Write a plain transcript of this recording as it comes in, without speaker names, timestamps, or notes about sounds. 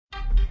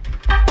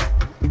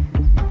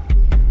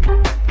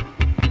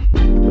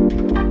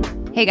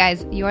Hey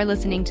guys, you're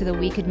listening to the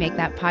We Could Make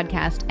That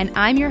podcast, and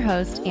I'm your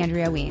host,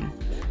 Andrea Ween.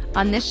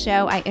 On this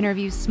show, I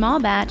interview small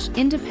batch,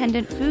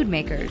 independent food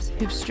makers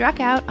who've struck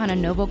out on a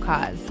noble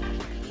cause,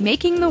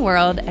 making the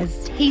world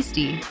as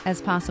tasty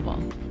as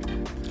possible.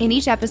 In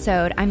each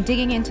episode, I'm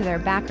digging into their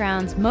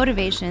backgrounds,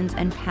 motivations,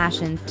 and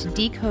passions to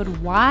decode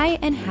why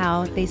and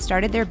how they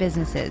started their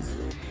businesses,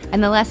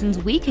 and the lessons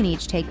we can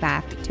each take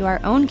back to our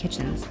own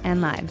kitchens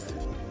and lives.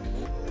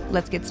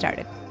 Let's get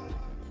started.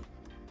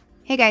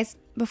 Hey guys,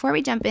 before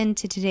we jump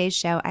into today's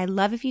show, I'd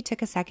love if you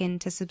took a second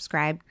to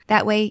subscribe.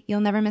 That way,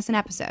 you'll never miss an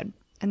episode.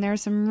 And there are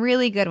some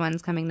really good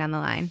ones coming down the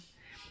line.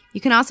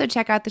 You can also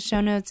check out the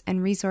show notes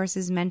and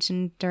resources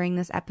mentioned during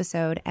this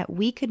episode at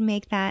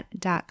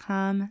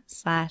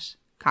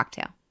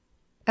wecouldmakethat.com/cocktail.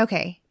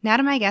 Okay, now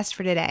to my guest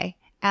for today,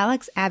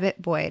 Alex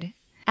Abbott Boyd.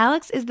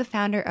 Alex is the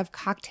founder of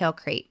Cocktail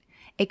Crate,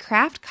 a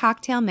craft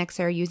cocktail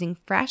mixer using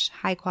fresh,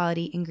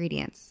 high-quality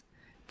ingredients.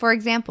 For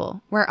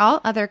example, where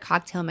all other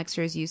cocktail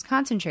mixers use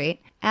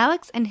concentrate,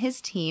 Alex and his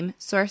team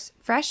source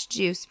fresh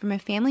juice from a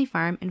family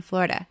farm in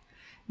Florida.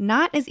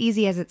 Not as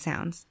easy as it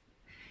sounds.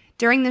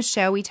 During this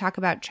show, we talk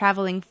about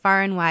traveling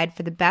far and wide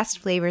for the best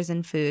flavors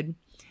in food,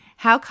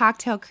 how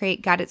Cocktail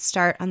Crate got its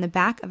start on the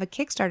back of a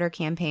Kickstarter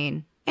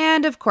campaign,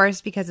 and of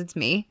course, because it's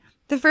me,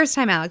 the first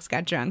time Alex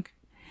got drunk.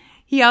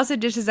 He also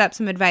dishes up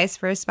some advice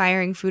for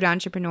aspiring food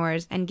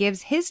entrepreneurs and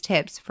gives his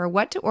tips for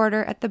what to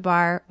order at the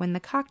bar when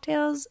the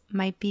cocktails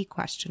might be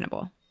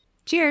questionable.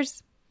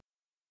 Cheers!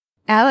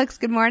 Alex,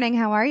 good morning.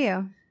 How are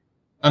you?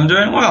 I'm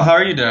doing well. How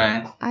are you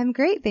doing? I'm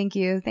great, thank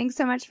you. Thanks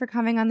so much for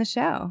coming on the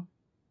show.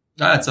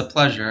 It's a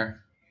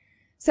pleasure.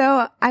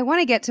 So I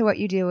want to get to what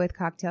you do with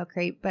Cocktail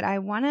Crate, but I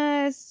want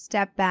to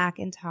step back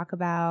and talk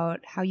about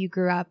how you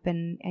grew up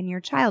and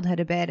your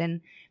childhood a bit,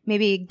 and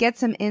maybe get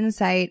some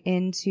insight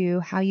into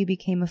how you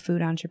became a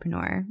food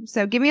entrepreneur.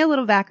 So give me a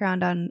little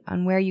background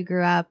on where you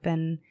grew up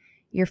and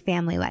your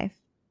family life.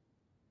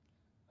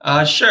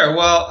 Sure.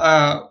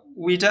 Well,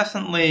 we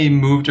definitely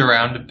moved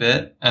around a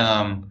bit.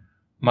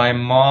 My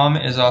mom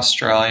is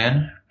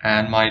Australian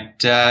and my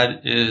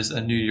dad is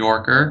a New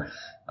Yorker,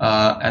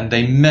 and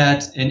they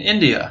met in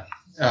India.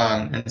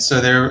 And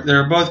so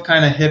they're both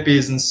kind of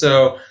hippies. And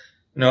so,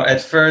 at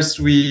first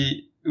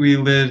we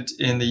lived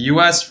in the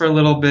US for a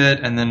little bit,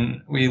 and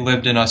then we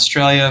lived in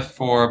Australia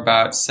for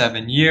about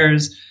 7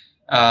 years.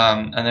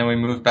 And then we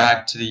moved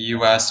back to the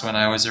US when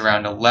I was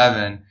around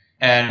 11.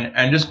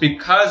 And just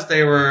because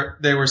they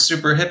were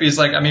super hippies,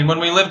 when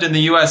we lived in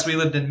the US, we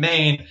lived in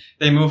Maine.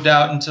 They moved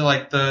out into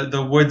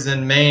the woods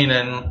in Maine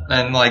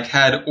and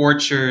had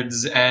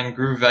orchards and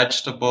grew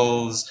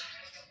vegetables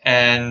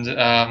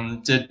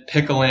and did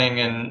pickling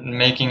and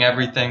making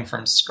everything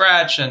from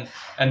scratch, and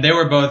they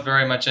were both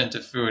very much into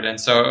food.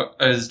 And so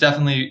it was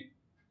definitely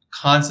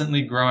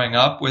constantly growing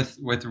up with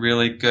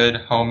really good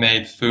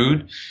homemade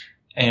food.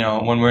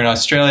 When we were in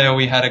Australia,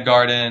 we had a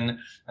garden,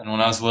 and when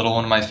I was little,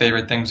 one of my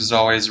favorite things was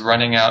always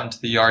running out into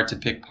the yard to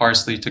pick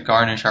parsley to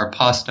garnish our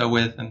pasta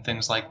with and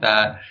things like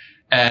that.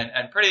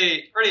 And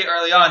pretty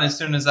early on, as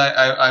soon as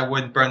I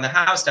would burn the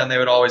house down, they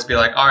would always be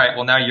like, all right,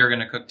 well, now you're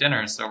going to cook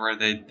dinner. So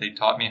they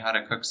taught me how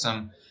to cook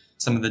some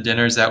of the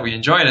dinners that we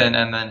enjoyed, and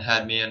then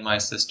had me and my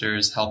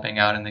sisters helping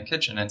out in the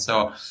kitchen. And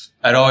so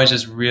I'd always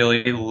just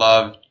really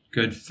loved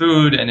good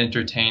food and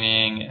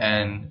entertaining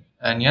and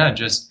yeah,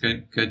 just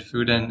good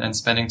food and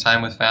spending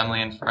time with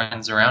family and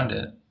friends around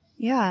it.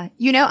 Yeah.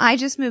 I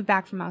just moved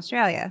back from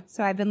Australia,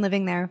 so I've been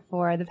living there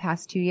for the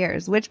past 2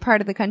 years. Which part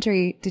of the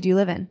country did you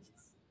live in?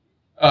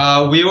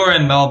 We were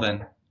in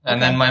Melbourne, and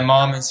Okay. then my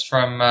mom is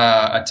from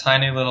a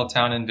tiny little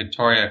town in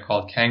Victoria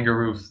called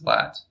Kangaroo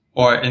Flat,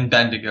 or in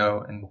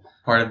Bendigo, and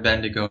part of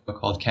Bendigo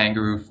called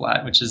Kangaroo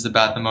Flat, which is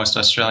about the most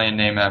Australian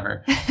name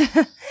ever.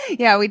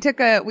 Yeah, we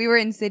were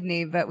in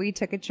Sydney, but we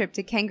took a trip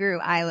to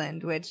Kangaroo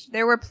Island, which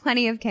there were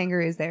plenty of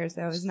kangaroos there,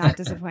 so it was not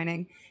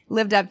disappointing.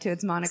 Lived up to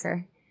its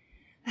moniker.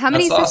 How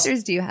many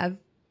sisters do you have?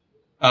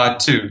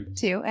 2.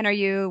 2. And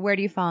where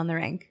do you fall in the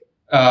rank?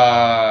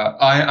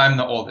 I'm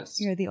the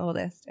oldest. You're the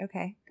oldest.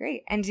 Okay,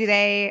 great. And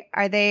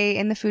are they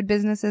in the food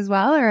business as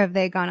well, or have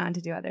they gone on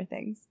to do other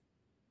things?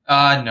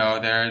 No,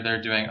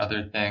 they're doing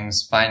other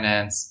things,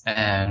 finance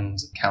and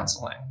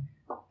counseling.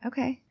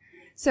 Okay.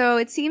 So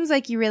it seems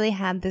like you really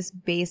had this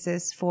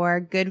basis for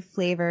good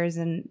flavors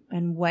and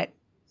what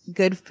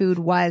good food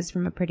was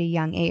from a pretty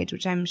young age,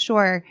 which I'm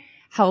sure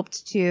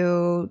helped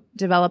to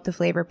develop the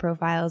flavor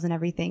profiles and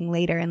everything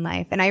later in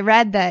life. And I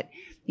read that,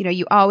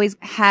 you always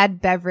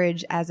had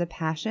beverage as a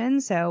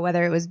passion. So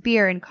whether it was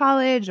beer in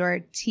college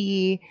or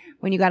tea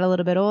when you got a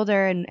little bit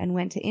older and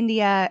went to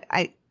India,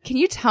 can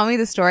you tell me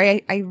the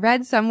story? I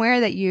read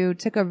somewhere that you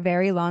took a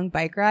very long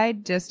bike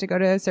ride just to go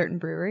to a certain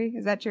brewery.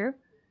 Is that true?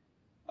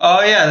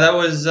 Oh yeah,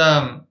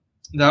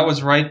 that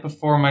was right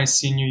before my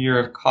senior year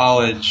of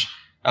college.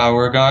 I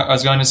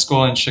was going to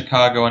school in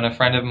Chicago, and a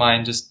friend of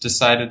mine just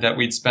decided that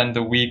we'd spend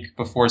the week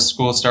before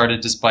school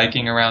started just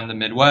biking around the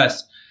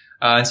Midwest.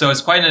 And so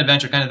it's quite an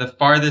adventure. Kind of the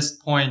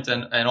farthest point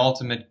and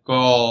ultimate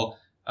goal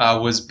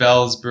was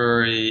Bell's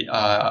Brewery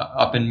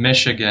up in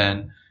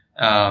Michigan.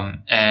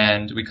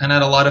 And we kind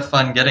of had a lot of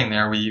fun getting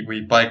there.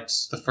 We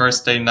biked the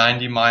first day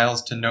 90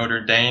 miles to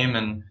Notre Dame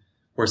and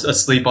were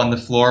asleep on the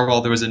floor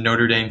while there was a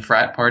Notre Dame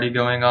frat party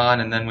going on.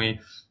 And then we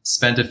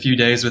spent a few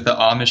days with the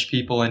Amish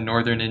people in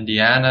northern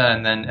Indiana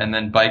and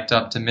then biked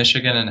up to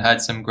Michigan and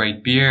had some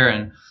great beer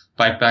and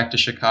biked back to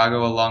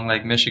Chicago along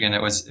Lake Michigan.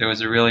 It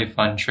was a really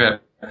fun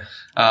trip.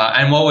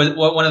 And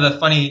what one of the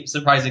funny,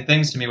 surprising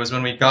things to me was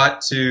when we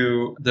got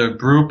to the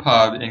brew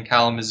pub in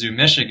Kalamazoo,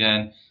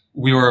 Michigan,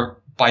 we were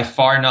by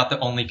far not the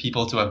only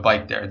people to have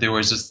biked there. There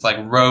was just like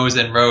rows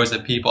and rows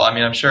of people. I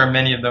mean, I'm sure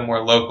many of them were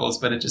locals,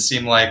 but it just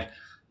seemed like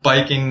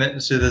biking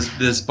to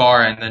this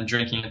bar and then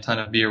drinking a ton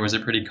of beer was a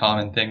pretty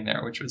common thing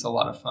there, which was a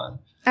lot of fun.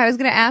 I was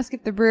going to ask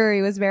if the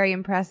brewery was very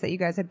impressed that you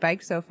guys had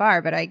biked so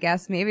far, but I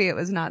guess maybe it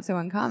was not so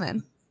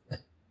uncommon.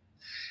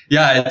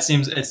 Yeah, it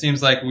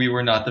seems like we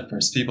were not the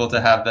first people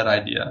to have that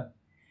idea.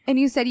 And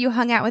you said you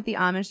hung out with the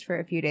Amish for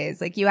a few days.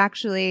 Like you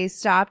actually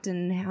stopped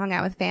and hung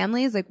out with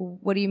families? Like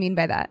what do you mean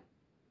by that?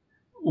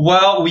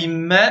 Well, we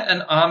met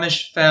an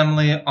Amish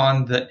family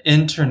on the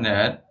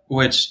internet,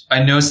 which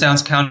I know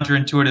sounds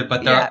counterintuitive,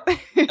 but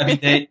I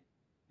mean,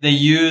 they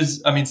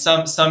use, I mean,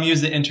 some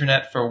use the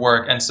internet for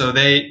work. And so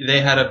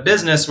they had a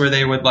business where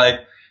they would like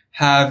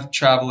have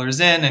travelers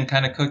in and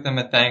kind of cook them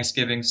a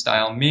Thanksgiving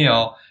style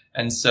meal.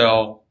 And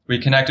so we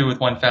connected with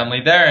one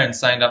family there and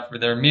signed up for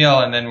their meal.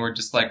 And then we're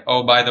just like,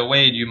 oh, by the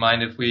way, do you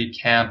mind if we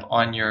camp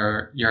on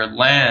your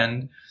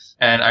land?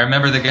 And I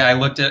remember the guy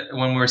looked at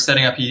when we were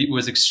setting up, he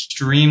was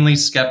extremely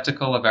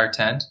skeptical of our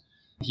tent.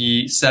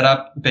 He set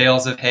up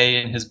bales of hay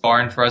in his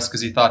barn for us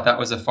because he thought that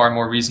was a far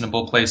more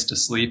reasonable place to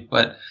sleep.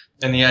 But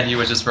in the end, he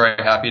was just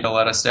very happy to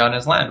let us stay on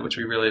his land, which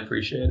we really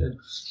appreciated.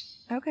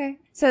 Okay.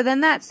 So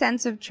then that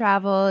sense of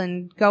travel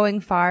and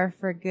going far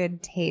for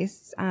good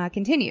tastes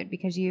continued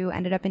because you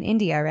ended up in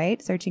India,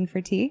 right? Searching for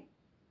tea?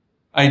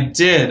 I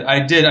did.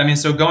 I mean,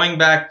 so going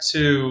back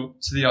to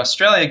the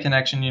Australia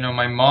connection, you know,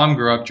 my mom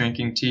grew up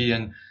drinking tea.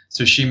 And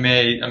so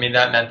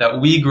that meant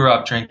that we grew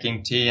up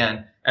drinking tea.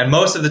 And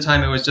most of the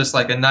time it was just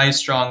like a nice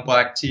strong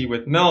black tea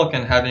with milk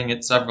and having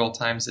it several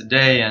times a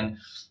day and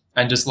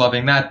just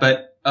loving that.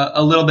 But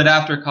a little bit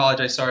after college,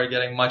 I started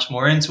getting much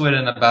more into it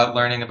and about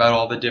learning about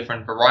all the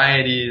different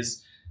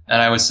varieties. And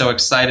I was so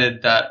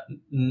excited that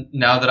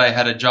now that I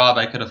had a job,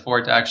 I could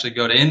afford to actually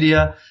go to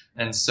India.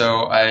 And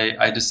so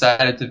I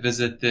decided to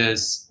visit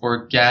this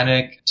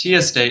organic tea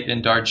estate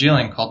in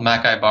Darjeeling called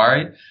Makai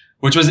Bari,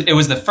 it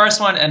was the first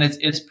one, and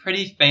it's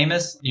pretty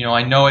famous. You know,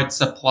 I know it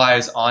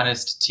supplies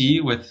honest tea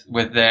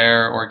with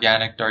their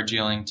organic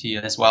Darjeeling tea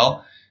as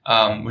well,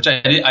 which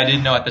I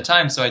didn't know at the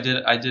time. So I did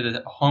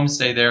a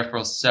homestay there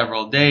for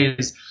several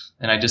days,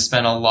 and I just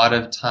spent a lot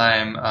of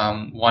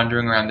time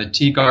wandering around the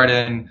tea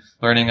garden,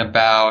 learning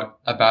about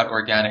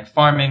organic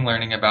farming,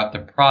 learning about the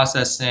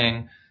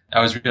processing. I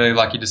was really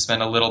lucky to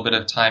spend a little bit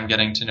of time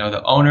getting to know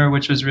the owner,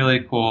 which was really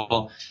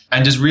cool,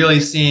 and just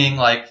really seeing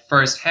like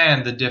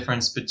firsthand the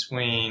difference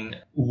between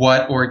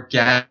what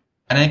organic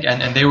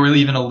and they were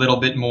even a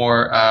little bit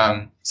more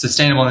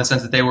sustainable in the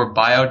sense that they were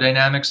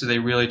biodynamic. So they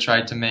really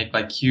tried to make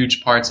like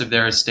huge parts of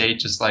their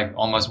estate just like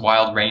almost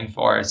wild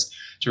rainforests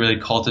to really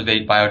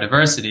cultivate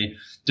biodiversity.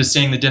 Just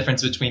seeing the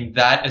difference between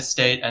that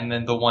estate and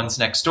then the ones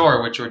next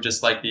door, which were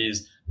just like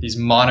these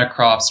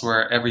monocrops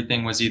where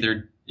everything was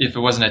either, if it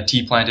wasn't a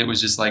tea plant, it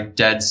was just like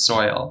dead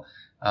soil.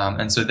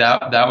 And so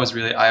that was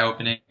really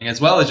eye-opening,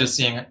 as well as just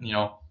seeing, you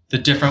know, the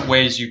different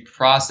ways you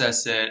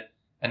process it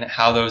and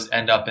how those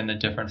end up in the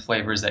different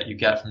flavors that you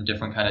get from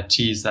different kind of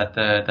teas that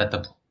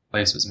the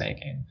place was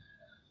making.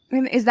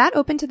 And is that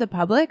open to the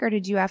public, or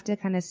did you have to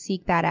kind of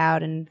seek that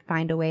out and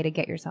find a way to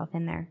get yourself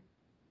in there?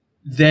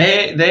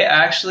 They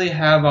actually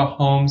have a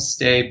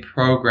homestay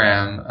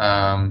program.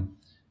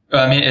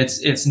 I mean,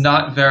 it's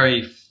not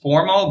very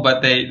formal,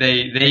 but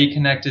they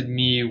connected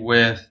me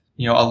with,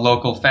 you know, a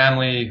local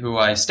family who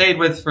I stayed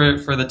with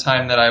for the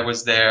time that I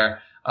was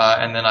there.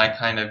 And then I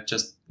kind of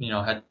just, you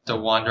know, had to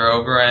wander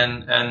over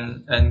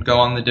and go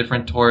on the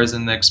different tours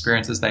and the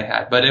experiences they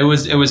had. But it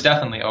was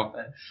definitely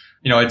open.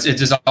 You know, it's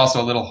just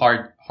also a little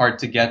hard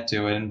to get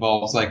to. It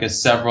involves like a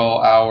several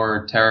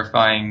hour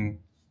terrifying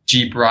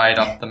Jeep ride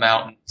up the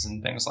mountains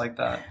and things like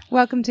that.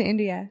 Welcome to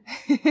India.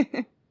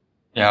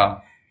 Yeah.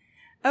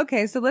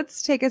 Okay, so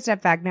let's take a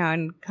step back now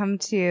and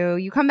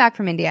you come back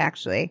from India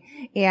actually,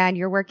 and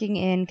you're working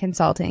in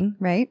consulting,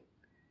 right?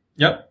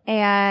 Yep.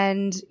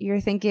 And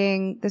you're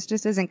thinking, this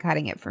just isn't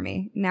cutting it for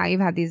me. Now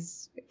you've had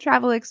these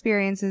travel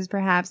experiences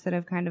perhaps that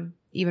have kind of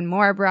even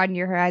more broadened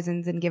your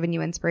horizons and given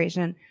you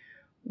inspiration.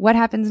 What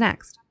happens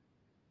next?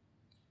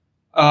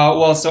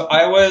 Well, so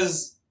I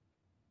was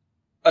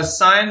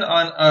assigned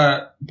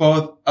on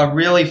both a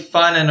really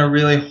fun and a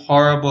really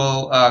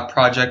horrible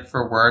project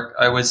for work.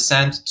 I was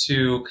sent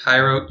to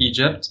Cairo,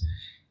 Egypt,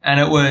 and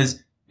it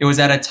was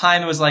at a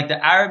time, it was like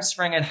the Arab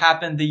Spring had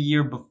happened the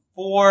year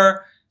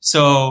before.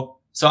 So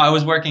I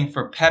was working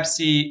for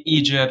Pepsi,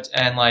 Egypt,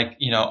 and like,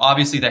 you know,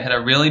 obviously they had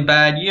a really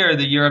bad year,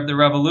 the year of the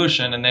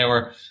revolution, and they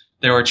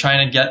were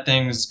trying to get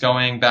things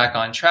going back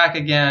on track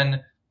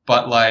again.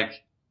 But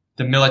like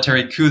the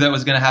military coup that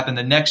was going to happen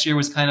the next year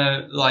was kind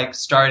of like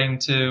starting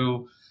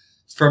to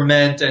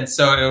ferment. And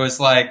so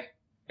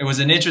it was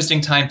an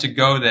interesting time to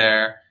go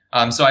there.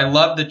 So I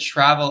loved the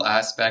travel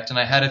aspect, and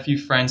I had a few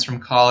friends from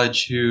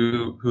college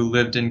who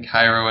lived in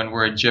Cairo and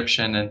were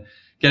Egyptian, and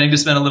getting to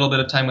spend a little bit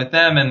of time with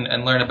them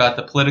and learn about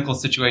the political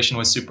situation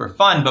was super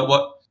fun. But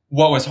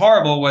what was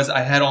horrible was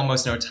I had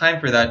almost no time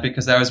for that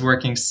because I was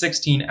working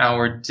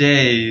 16-hour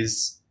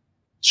days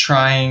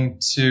trying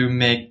to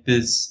make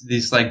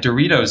these like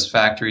Doritos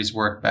factories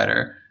work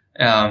better.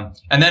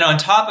 And then on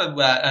top of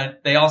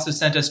that, they also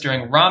sent us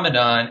during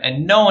Ramadan,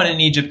 and no one in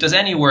Egypt does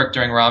any work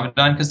during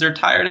Ramadan because they're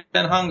tired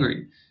and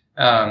hungry.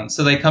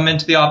 So they come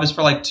into the office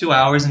for like 2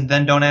 hours and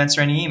then don't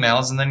answer any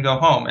emails and then go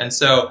home. And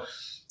so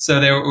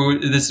there were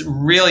this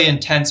really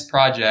intense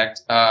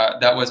project,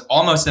 that was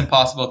almost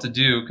impossible to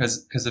do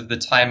because of the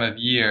time of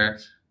year.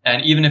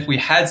 And even if we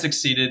had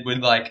succeeded,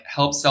 would like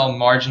help sell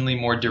marginally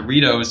more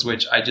Doritos,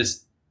 which I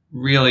just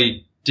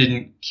really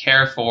didn't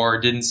care for,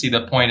 didn't see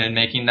the point in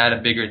making that a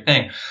bigger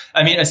thing.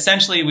 I mean,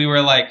 essentially we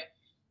were like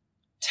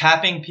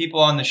tapping people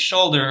on the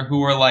shoulder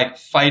who were like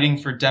fighting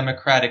for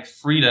democratic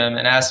freedom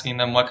and asking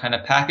them what kind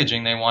of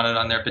packaging they wanted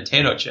on their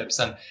potato chips.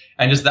 And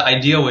just the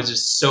idea was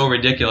just so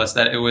ridiculous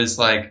that it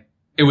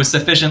was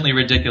sufficiently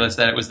ridiculous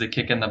that it was the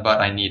kick in the butt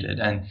I needed.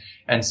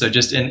 And so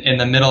just in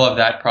the middle of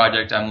that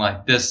project, I'm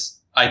like,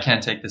 I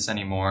can't take this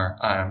anymore.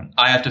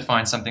 I have to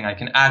find something I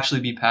can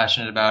actually be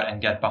passionate about and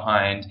get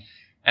behind.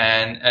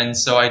 And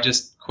so I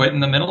just quit in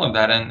the middle of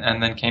that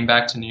and then came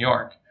back to New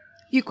York.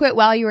 You quit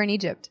while you were in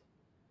Egypt?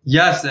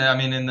 Yes. I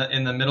mean,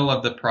 in the middle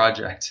of the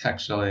project,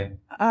 actually.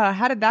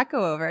 How did that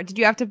go over? Did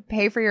you have to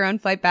pay for your own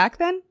flight back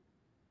then?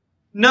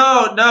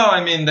 No.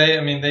 I mean,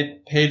 they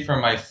paid for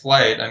my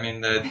flight. I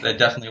mean, they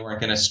definitely weren't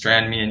going to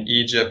strand me in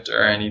Egypt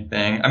or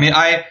anything. I mean,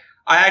 I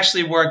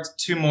actually worked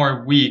 2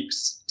 more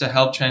weeks to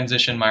help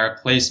transition my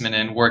replacement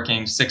in,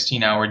 working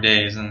 16-hour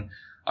days. And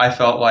I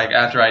felt like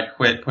after I'd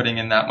quit, putting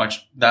in that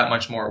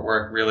much more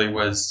work really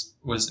was,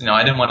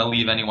 I didn't want to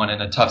leave anyone in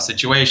a tough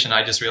situation.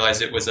 I just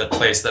realized it was a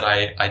place that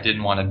I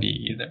didn't want to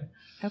be either.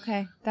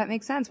 Okay. That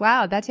makes sense.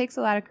 Wow. That takes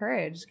a lot of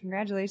courage.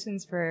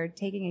 Congratulations for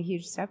taking a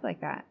huge step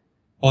like that.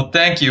 Well,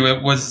 thank you.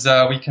 It was,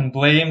 we can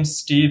blame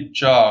Steve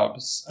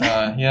Jobs.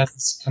 He has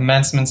this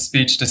commencement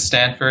speech to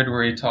Stanford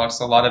where he talks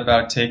a lot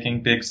about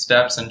taking big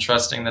steps and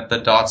trusting that the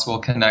dots will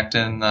connect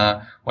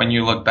when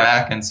you look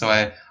back. And so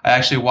I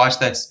actually watched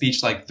that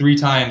speech like 3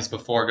 times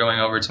before going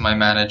over to my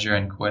manager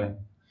and quitting.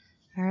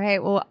 All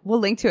right. Well, we'll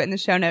link to it in the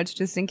show notes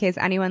just in case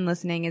anyone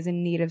listening is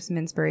in need of some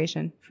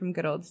inspiration from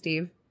good old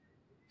Steve.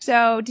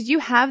 So did you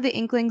have the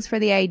inklings for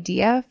the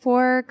idea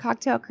for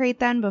Cocktail Crate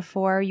then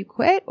before you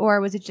quit?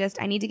 Or was it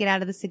just, I need to get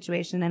out of the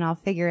situation and I'll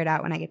figure it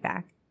out when I get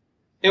back?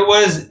 It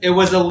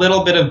was a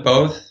little bit of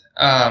both.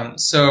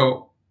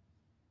 So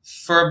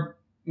for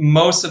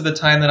most of the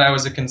time that I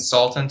was a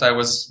consultant, I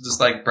was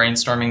just like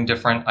brainstorming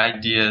different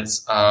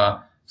ideas,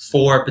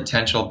 for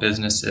potential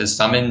businesses,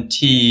 some in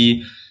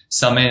tea,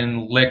 some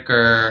in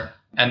liquor.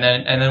 And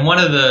then one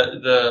of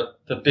the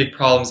big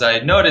problems I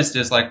had noticed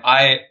is like,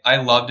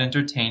 I loved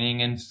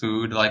entertaining and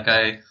food, like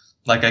I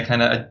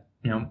kind of,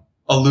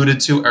 alluded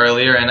to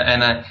earlier.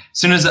 And as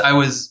soon as I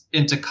was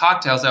into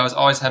cocktails, I was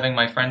always having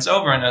my friends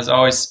over and I was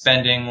always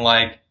spending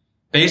like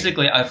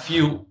basically a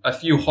few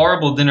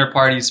horrible dinner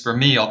parties for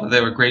me, although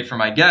they were great for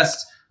my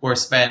guests, were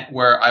spent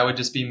where I would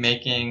just be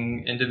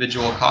making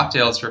individual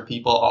cocktails for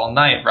people all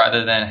night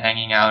rather than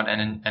hanging out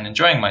and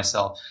enjoying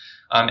myself.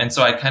 And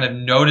so I kind of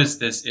noticed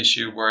this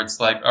issue where it's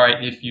like, all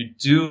right, if you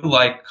do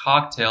like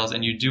cocktails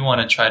and you do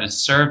want to try to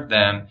serve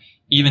them,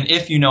 even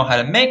if you know how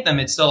to make them,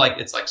 it's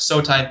like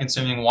so time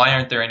consuming. Why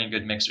aren't there any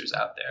good mixers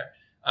out there?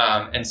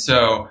 And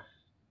so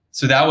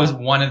that was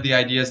one of the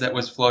ideas that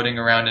was floating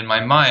around in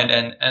my mind.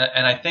 And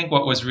I think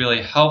what was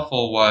really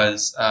helpful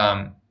was,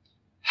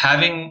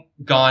 having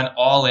gone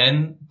all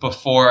in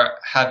before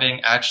having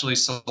actually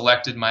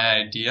selected my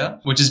idea,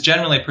 which is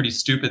generally a pretty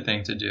stupid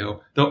thing to do.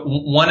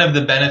 One of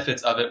the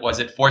benefits of it was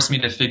it forced me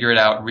to figure it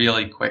out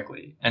really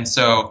quickly. And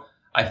so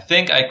I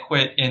think I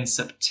quit in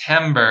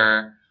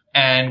September,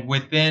 and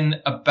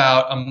within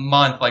about a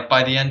month, like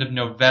by the end of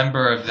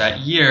November of that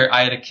year,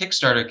 I had a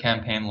Kickstarter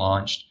campaign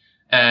launched.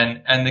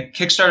 And the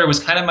Kickstarter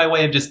was kind of my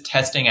way of just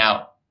testing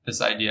out this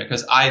idea,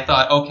 because I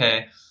thought,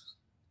 okay,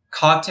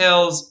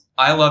 cocktails,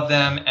 I love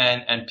them,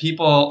 and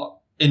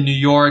people in New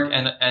York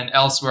and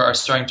elsewhere are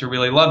starting to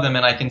really love them.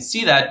 And I can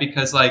see that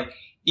because like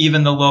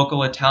even the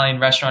local Italian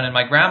restaurant in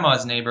my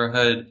grandma's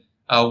neighborhood,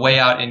 way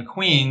out in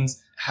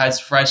Queens, has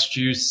fresh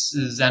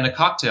juices and a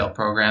cocktail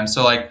program.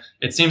 So like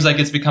it seems like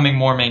it's becoming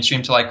more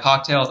mainstream to like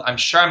cocktails. I'm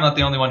sure I'm not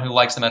the only one who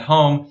likes them at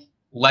home.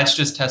 Let's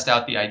just test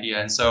out the idea.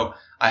 And so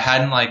I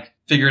hadn't like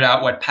figured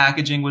out what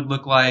packaging would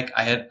look like.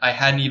 I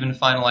hadn't even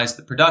finalized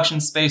the production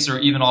space or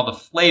even all the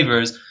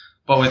flavors.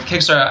 But with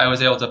Kickstarter, I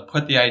was able to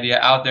put the idea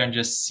out there and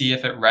just see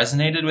if it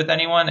resonated with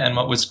anyone. And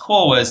what was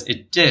cool was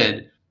it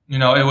did.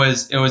 It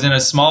was in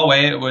a small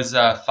way. It was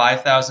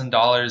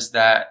 $5,000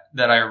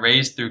 that I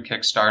raised through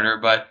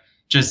Kickstarter. But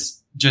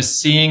just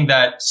seeing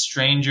that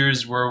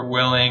strangers were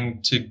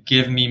willing to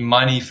give me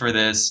money for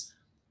this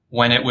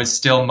when it was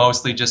still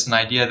mostly just an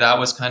idea, that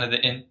was kind of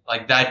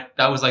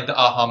that was like the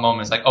aha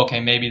moment. It's like, okay,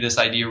 maybe this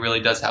idea really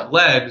does have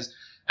legs.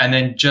 And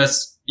then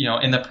just,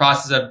 in the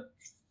process of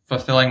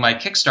fulfilling my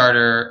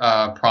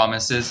Kickstarter,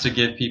 promises to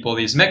give people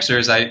these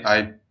mixers,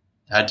 I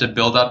had to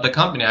build up the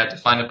company. I had to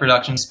find a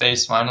production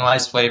space,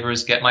 finalize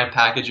flavors, get my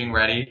packaging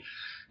ready.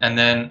 And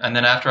then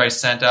after I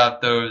sent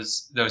out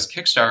those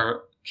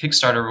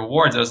Kickstarter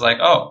rewards, I was like,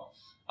 oh,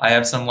 I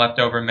have some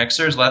leftover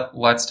mixers.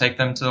 Let's take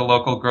them to the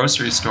local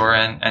grocery store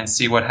and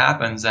see what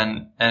happens.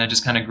 And it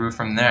just kind of grew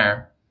from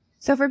there.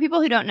 So for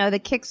people who don't know, the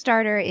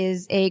Kickstarter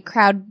is a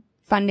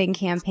crowdfunding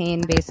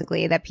campaign,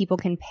 basically, that people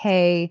can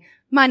pay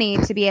money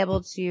to be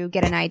able to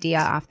get an idea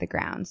off the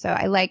ground. So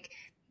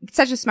it's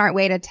such a smart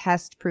way to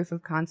test proof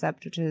of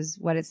concept, which is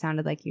what it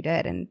sounded like you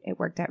did. And it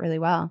worked out really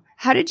well.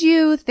 How did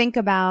you think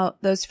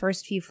about those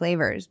first few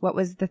flavors? What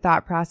was the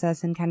thought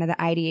process and kind of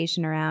the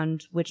ideation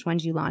around which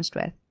ones you launched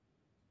with?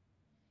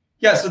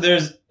 Yeah, so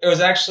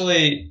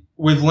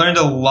we've learned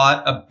a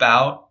lot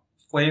about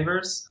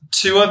flavors.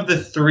 2 of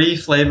the 3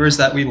 flavors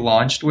that we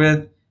launched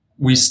with,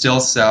 we still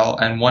sell,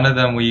 and one of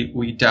them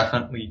we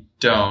definitely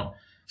don't.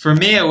 For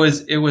me, it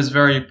was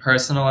very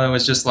personal. It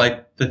was just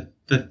like the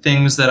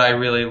things that I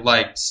really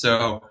liked.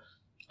 So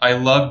I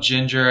love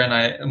ginger,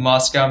 and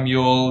Moscow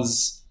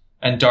Mules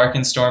and Dark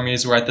and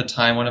Stormies were at the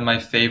time one of my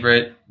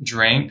favorite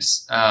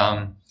drinks.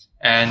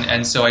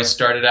 And so I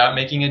started out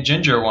making a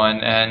ginger one,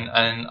 and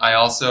I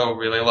also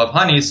really love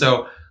honey.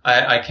 So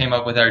I came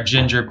up with our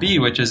ginger bee,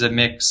 which is a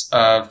mix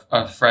of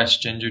fresh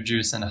ginger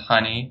juice and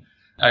honey.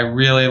 I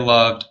really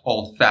loved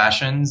old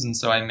fashions, and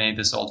so I made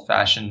this old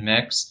fashioned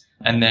mix.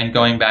 And then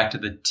going back to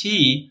the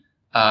tea,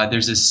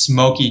 there's this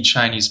smoky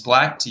Chinese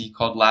black tea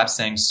called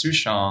Lapsang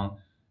Souchong,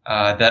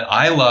 that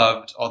I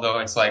loved, although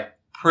it's like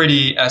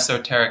pretty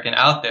esoteric and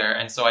out there.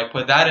 And so I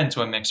put that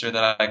into a mixer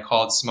that I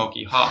called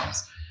Smoky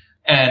Hops.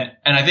 And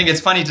I think it's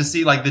funny to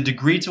see like the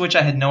degree to which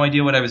I had no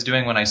idea what I was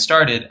doing when I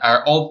started.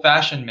 Our old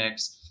fashioned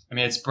mix, I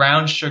mean, it's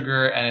brown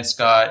sugar and it's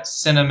got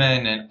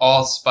cinnamon and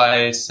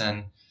allspice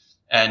and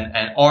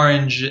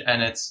orange,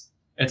 and it's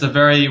a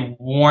very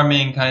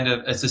warming kind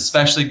of, it's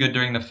especially good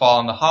during the fall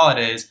and the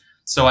holidays.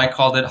 So I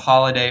called it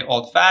Holiday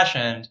Old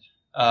Fashioned,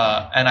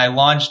 and I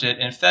launched it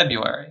in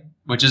February,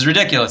 which is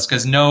ridiculous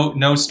because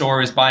no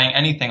store is buying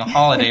anything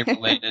holiday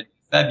related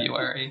in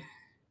February.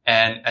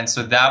 And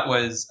so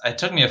it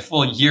took me a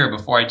full year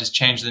before I just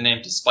changed the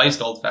name to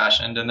Spiced Old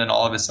Fashioned. And then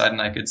all of a sudden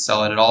I could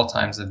sell it at all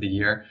times of the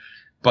year.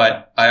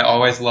 But I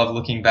always love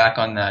looking back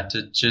on that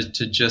to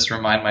just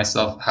remind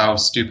myself how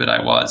stupid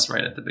I was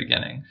right at the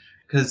beginning.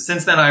 Because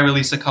since then I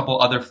released a couple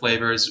other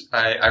flavors.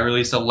 I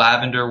released a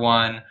lavender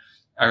one.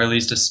 I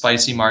released a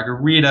spicy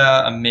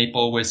margarita, a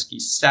maple whiskey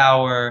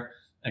sour,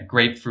 a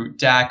grapefruit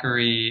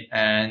daiquiri.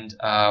 And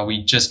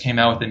we just came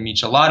out with a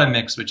michelada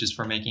mix, which is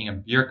for making a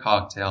beer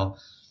cocktail.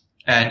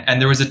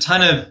 And there was a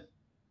ton of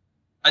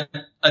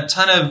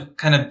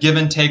kind of give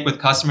and take with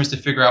customers to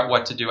figure out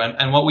what to do.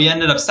 And what we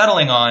ended up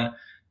settling on,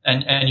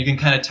 and you can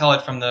kind of tell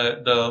it from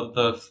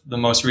the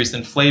most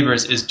recent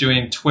flavors, is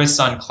doing twists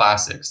on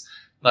classics.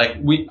 Like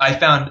I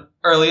found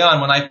early on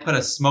when I put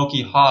a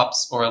smoky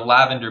hops or a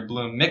lavender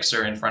bloom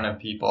mixer in front of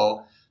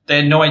people, they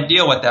had no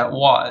idea what that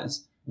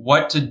was,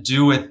 what to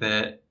do with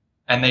it.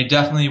 And they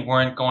definitely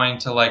weren't going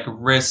to like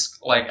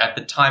risk, like at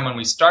the time when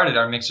we started,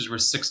 our mixers were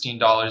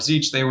 $16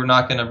 each. They were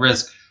not going to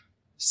risk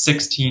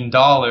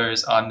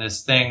 $16 on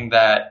this thing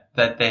that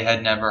they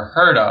had never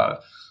heard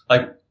of.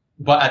 Like,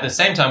 but at the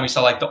same time, we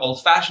saw like the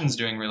old fashions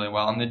doing really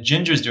well and the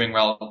gingers doing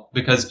well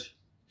because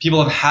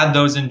people have had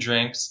those in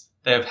drinks.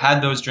 They have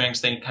had those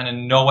drinks. They kind of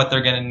know what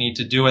they're going to need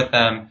to do with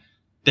them.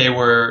 They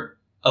were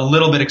a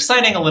little bit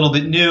exciting, a little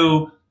bit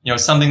new,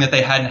 something that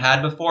they hadn't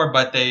had before,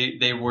 but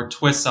they were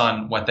twists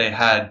on what they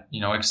had,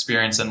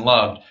 experienced and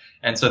loved.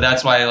 And so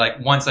that's why,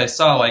 like, once I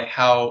saw, like,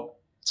 how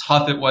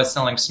tough it was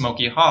selling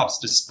smoky hops,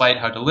 despite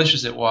how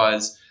delicious it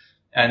was,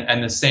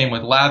 and the same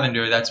with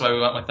lavender, that's why we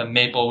went with the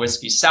maple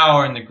whiskey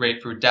sour and the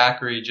grapefruit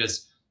daiquiri.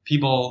 Just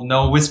people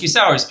know whiskey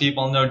sours,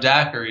 people know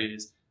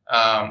daiquiris.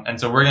 And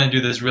so we're going to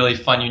do this really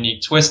fun,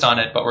 unique twist on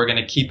it, but we're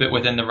going to keep it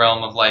within the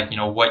realm of, like,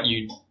 what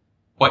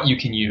you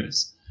can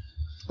use.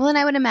 Well, and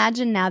I would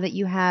imagine now that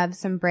you have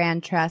some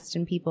brand trust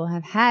and people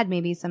have had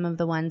maybe some of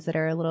the ones that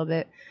are a little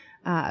bit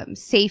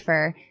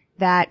safer,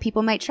 that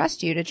people might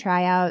trust you to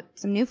try out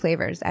some new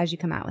flavors as you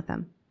come out with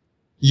them.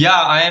 Yeah,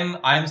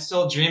 I'm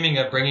still dreaming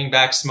of bringing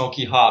back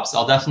smoky hops.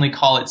 I'll definitely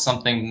call it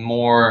something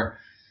more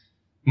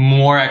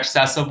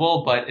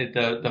accessible, but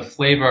the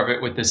flavor of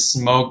it with the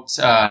smoked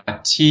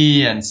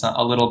tea and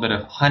a little bit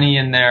of honey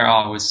in there,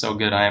 oh, it was so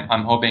good.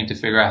 I'm hoping to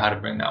figure out how to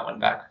bring that one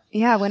back.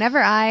 Yeah, whenever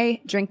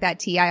I drink that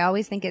tea, I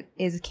always think it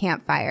is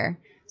campfire.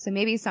 So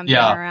maybe something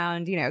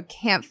around,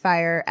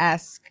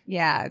 campfire-esque,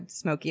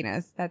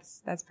 smokiness.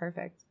 That's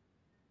perfect.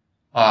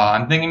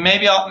 I'm thinking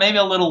maybe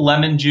a little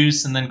lemon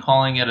juice and then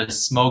calling it a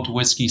smoked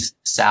whiskey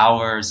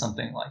sour or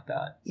something like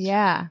that.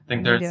 Yeah. I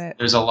think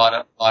there's a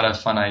lot of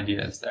fun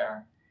ideas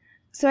there.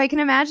 So I can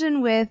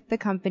imagine with the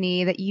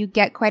company that you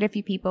get quite a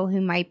few people who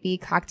might be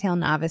cocktail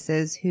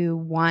novices who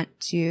want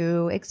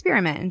to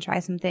experiment and try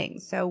some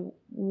things. So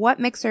what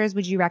mixers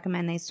would you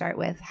recommend they start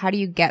with? How do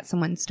you get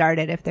someone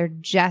started if they're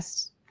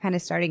just kind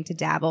of starting to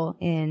dabble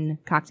in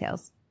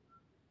cocktails?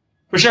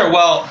 For sure.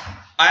 Well,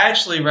 I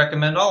actually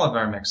recommend all of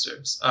our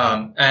mixers.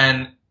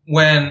 And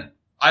when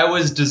I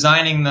was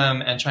designing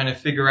them and trying to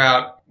figure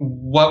out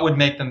what would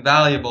make them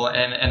valuable,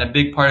 and a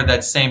big part of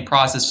that same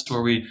process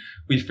where we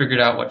figured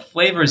out what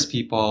flavors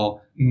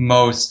people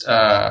most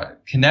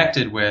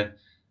connected with,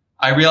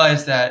 I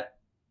realized that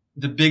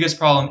the biggest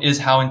problem is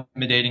how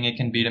intimidating it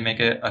can be to make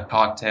a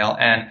cocktail.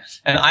 And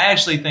I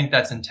actually think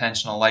that's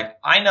intentional. Like,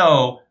 I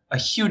know a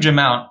huge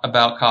amount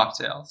about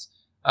cocktails.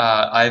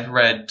 I've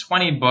read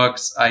 20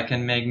 books. I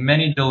can make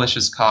many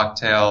delicious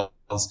cocktails.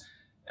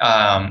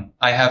 I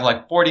have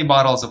like 40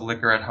 bottles of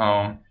liquor at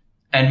home.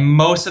 And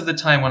most of the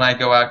time when I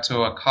go out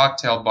to a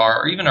cocktail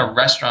bar or even a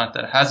restaurant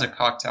that has a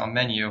cocktail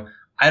menu,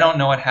 I don't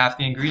know what half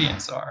the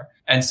ingredients are.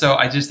 And so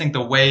I just think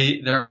the way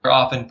they're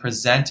often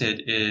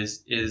presented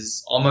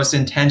is almost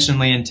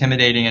intentionally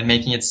intimidating and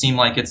making it seem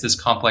like it's this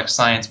complex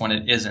science when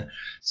it isn't.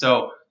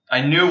 So I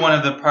knew one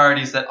of the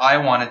priorities that I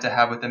wanted to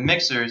have with the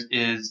mixers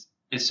is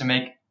to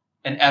make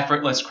an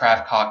effortless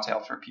craft cocktail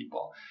for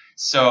people.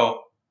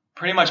 So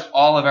pretty much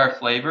all of our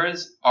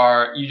flavors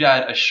are, you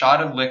add a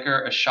shot of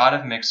liquor, a shot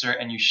of mixer,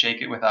 and you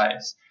shake it with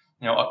ice,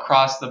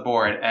 across the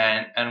board.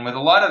 And with a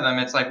lot of them,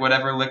 it's like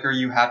whatever liquor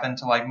you happen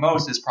to like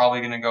most is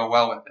probably going to go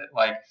well with it.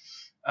 Like,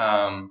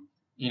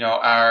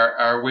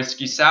 our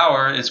whiskey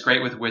sour is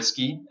great with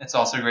whiskey. It's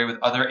also great with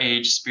other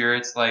aged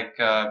spirits like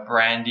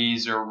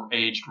brandies or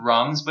aged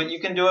rums, but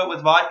you can do it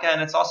with vodka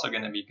and it's also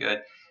going to be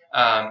good.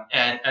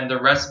 And the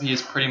recipe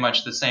is pretty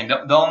much the same.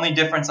 The only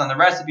difference on the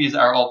recipe is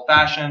our old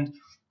fashioned,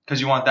 because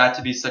you want that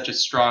to be such a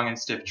strong and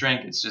stiff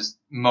drink. It's just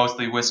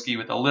mostly whiskey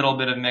with a little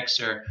bit of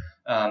mixer.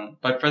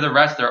 But for the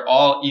rest, they're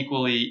all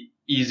equally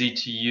easy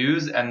to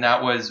use. And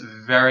that was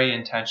very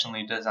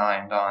intentionally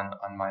designed on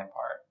my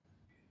part.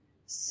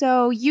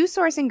 So you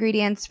source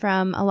ingredients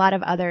from a lot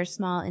of other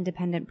small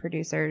independent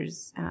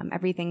producers,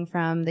 everything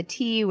from the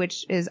tea,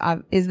 which is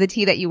the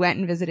tea that you went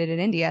and visited in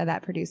India,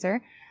 that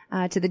producer,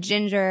 to the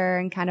ginger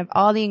and kind of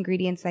all the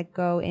ingredients that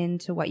go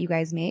into what you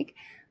guys make.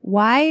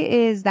 Why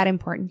is that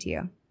important to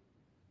you?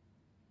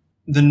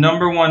 The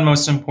number one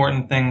most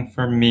important thing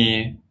for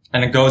me,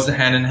 and it goes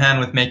hand in hand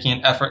with making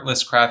an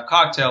effortless craft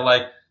cocktail,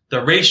 like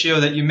the ratio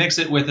that you mix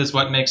it with is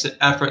what makes it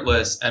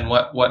effortless, and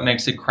what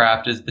makes it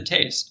craft is the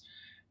taste.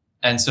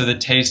 And so the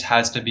taste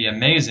has to be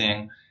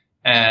amazing.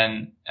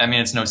 And I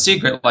mean, it's no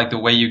secret, like the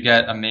way you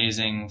get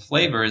amazing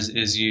flavors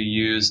is you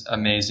use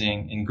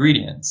amazing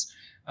ingredients.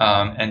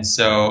 And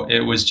so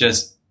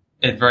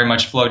it very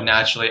much flowed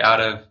naturally out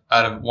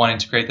of wanting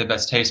to create the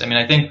best taste. I mean,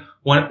 I think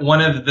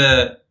one of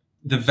the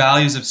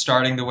values of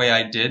starting the way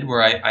I did,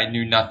 where I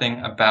knew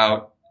nothing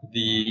about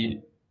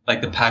the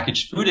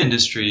packaged food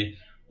industry,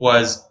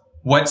 was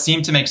what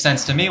seemed to make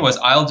sense to me was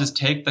I'll just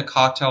take the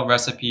cocktail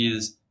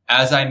recipes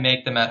as I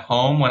make them at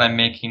home when I'm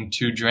making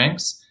 2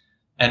 drinks,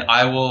 and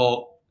I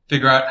will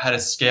figure out how to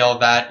scale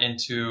that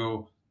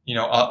into,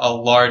 a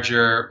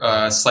larger,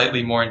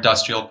 slightly more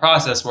industrial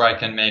process where I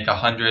can make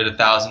 100,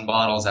 1,000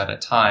 bottles at a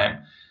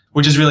time,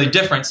 which is really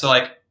different. So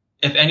like,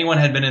 if anyone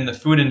had been in the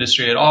food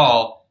industry at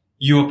all,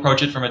 you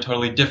approach it from a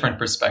totally different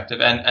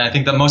perspective. And I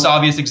think the most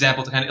obvious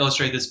example to kind of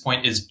illustrate this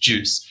point is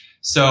juice.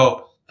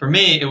 So for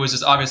me, it was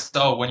just obvious,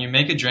 when you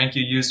make a drink,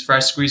 you use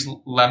fresh squeezed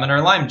lemon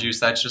or lime juice.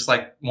 That's just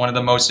like one of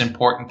the most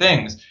important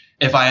things.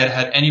 If I had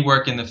had any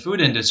work in the food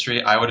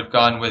industry, I would have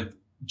gone with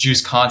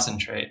juice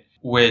concentrate,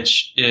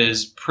 which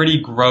is pretty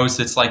gross.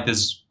 It's like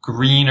this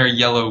green or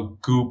yellow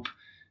goop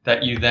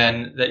that you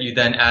then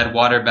add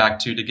water back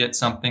to get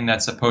something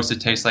that's supposed to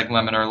taste like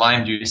lemon or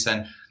lime juice.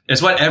 And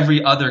it's what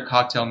every other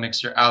cocktail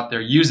mixer out there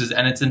uses.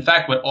 And it's in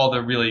fact what all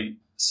the really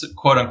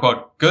quote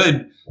unquote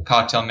good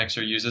cocktail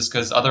mixer uses,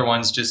 because other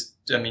ones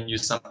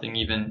use something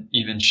even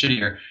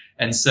shittier.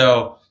 And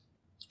so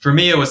for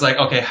me, it was like,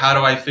 okay, how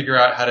do I figure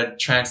out how to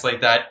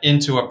translate that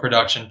into a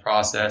production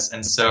process?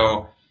 And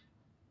so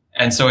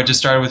it just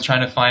started with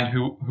trying to find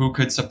who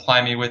could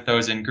supply me with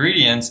those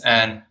ingredients.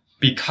 And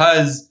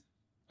because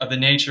of the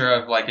nature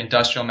of like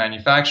industrial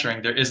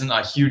manufacturing, there isn't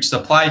a huge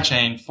supply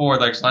chain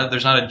there's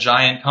not a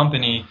giant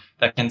company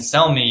that can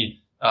sell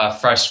me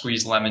fresh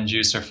squeezed lemon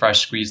juice or fresh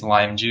squeezed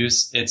lime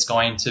juice. It's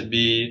going to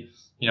be,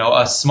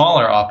 a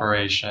smaller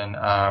operation.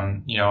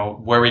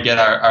 Where we get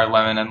our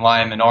lemon and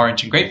lime and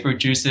orange and grapefruit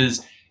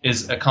juices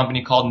is a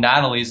company called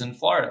Natalie's in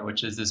Florida,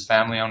 which is this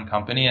family-owned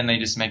company, and they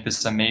just make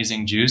this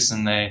amazing juice,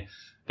 and they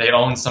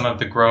own some of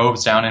the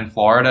groves down in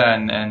Florida,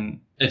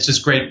 and it's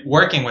just great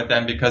working with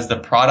them because the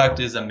product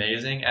is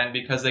amazing and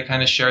because they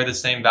kind of share the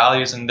same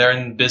values and they're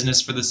in business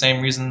for the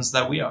same reasons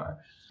that we are.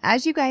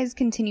 As you guys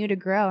continue to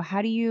grow,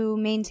 how do you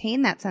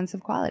maintain that sense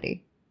of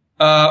quality?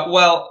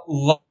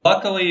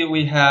 Luckily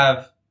we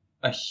have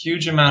a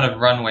huge amount of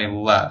runway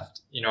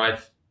left.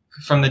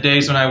 From the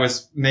days when I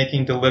was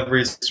making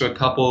deliveries to a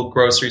couple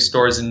grocery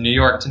stores in New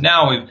York to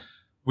now,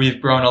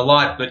 we've grown a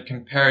lot, but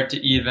compared to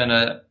even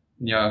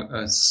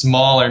a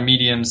small or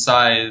medium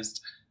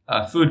sized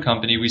food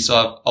company, we still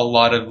have a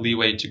lot of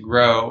leeway to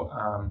grow.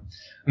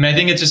 I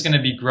think it's just going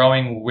to be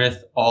growing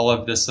with all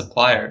of the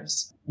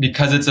suppliers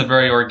because it's a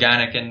very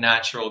organic and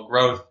natural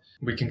growth.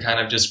 We can kind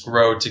of just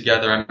grow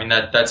together.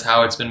 That's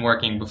how it's been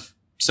working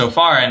so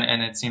far.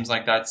 And it seems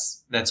like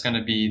that's going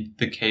to be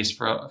the case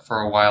for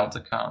a while to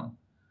come.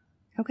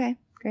 Okay,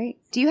 great.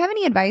 Do you have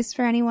any advice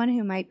for anyone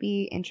who might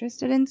be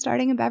interested in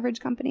starting a beverage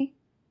company?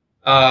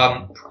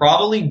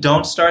 Probably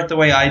don't start the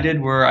way I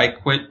did, where I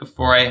quit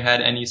before I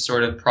had any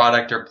sort of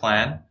product or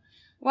plan.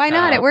 Why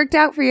not? It worked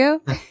out for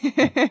you.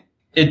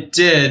 It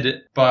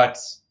did, but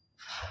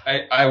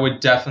I would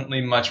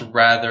definitely much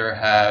rather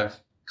have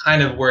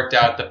kind of worked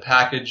out the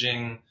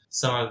packaging,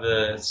 some of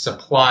the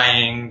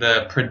supplying,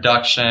 the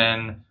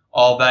production,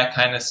 all that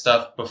kind of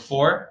stuff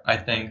before. I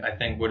think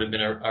would have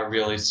been a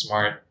really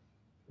smart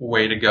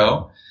way to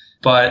go.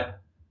 But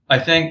I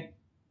think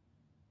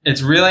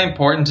it's really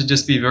important to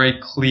just be very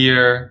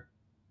clear.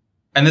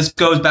 And this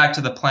goes back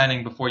to the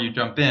planning before you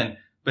jump in.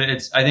 But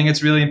I think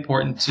it's really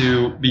important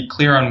to be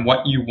clear on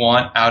what you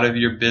want out of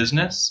your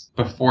business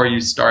before you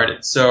start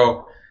it.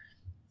 So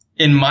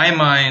in my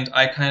mind,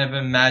 I kind of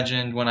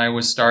imagined when I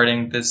was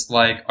starting this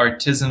like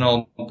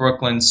artisanal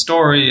Brooklyn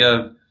story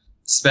of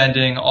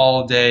spending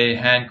all day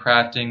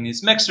handcrafting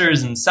these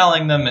mixers and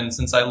selling them. And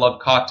since I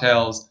love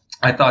cocktails,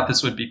 I thought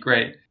this would be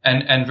great.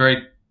 And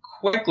very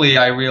quickly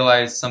I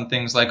realized some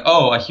things like,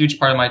 a huge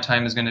part of my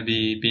time is going to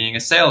be being a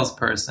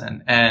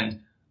salesperson. And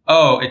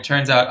it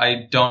turns out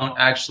I don't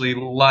actually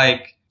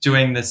like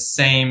doing the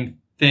same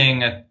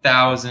thing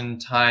 1,000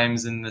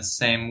 times in the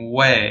same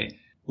way.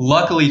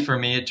 Luckily for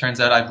me, it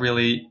turns out I've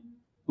really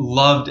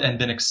loved and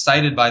been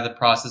excited by the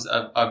process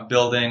of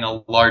building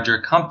a larger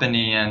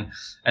company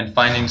and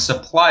finding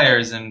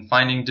suppliers and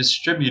finding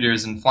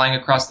distributors and flying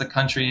across the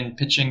country and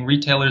pitching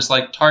retailers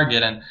like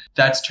Target. And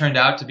that's turned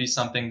out to be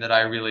something that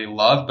I really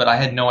love, but I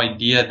had no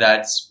idea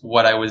that's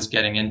what I was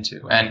getting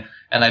into. And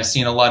I've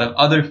seen a lot of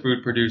other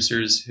food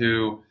producers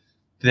who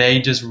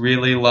they just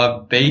really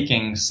love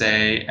baking,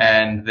 say,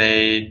 and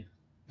they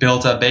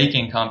built a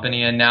baking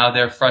company, and now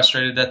they're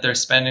frustrated that they're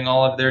spending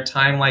all of their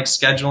time like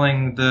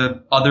scheduling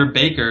the other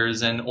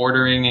bakers and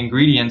ordering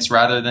ingredients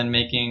rather than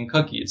making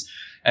cookies.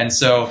 And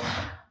so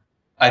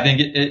I think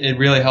it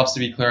really helps to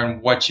be clear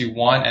on what you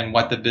want and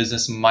what the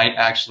business might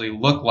actually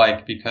look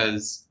like,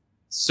 because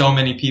so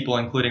many people,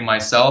 including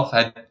myself,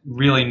 had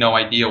really no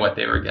idea what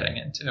they were getting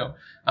into.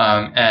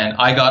 And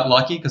I got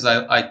lucky because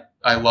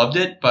I loved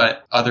it,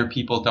 but other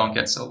people don't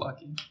get so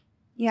lucky.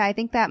 Yeah, I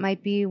think that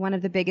might be one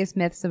of the biggest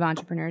myths of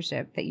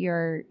entrepreneurship,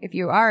 that if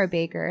you are a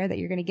baker, that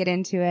you're going to get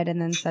into it and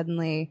then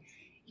suddenly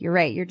you're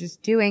right. You're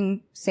just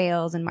doing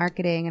sales and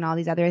marketing and all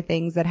these other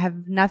things that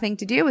have nothing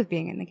to do with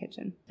being in the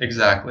kitchen.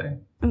 Exactly.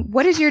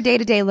 What does your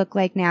day-to-day look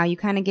like now? You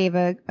kind of gave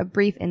a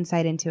brief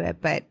insight into it,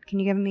 but can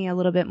you give me a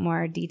little bit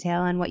more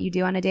detail on what you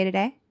do on a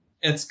day-to-day?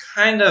 It's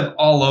kind of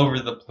all over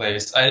the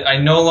place. I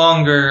no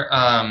longer,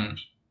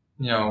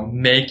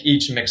 make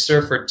each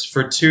mixer.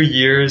 For 2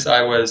 years,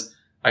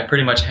 I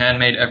pretty much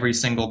handmade every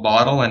single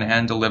bottle and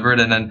hand delivered.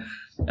 And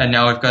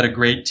now I've got a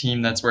great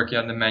team that's working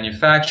on the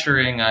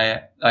manufacturing.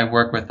 I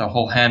work with a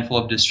whole handful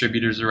of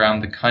distributors around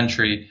the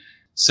country.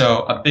 So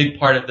a big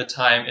part of the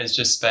time is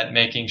just spent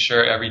making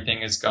sure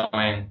everything is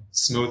going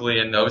smoothly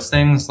in those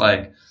things,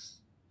 like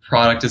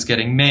product is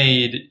getting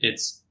made.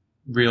 It's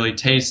really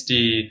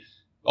tasty.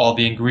 All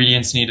the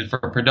ingredients needed for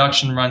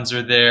production runs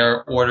are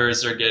there.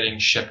 Orders are getting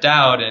shipped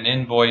out and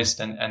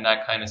invoiced and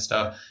that kind of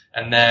stuff.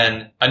 And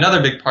then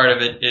another big part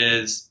of it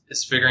is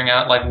figuring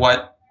out like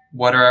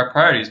what are our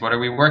priorities? What are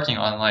we working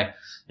on? Like,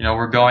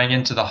 we're going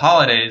into the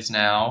holidays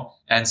now.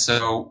 And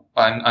so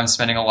I'm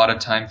spending a lot of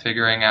time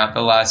figuring out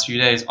the last few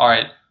days. All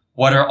right,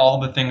 what are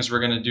all the things we're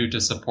going to do to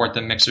support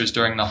the mixers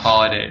during the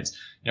holidays?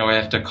 We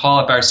have to call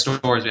up our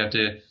stores. We have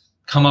to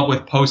come up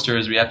with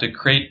posters. We have to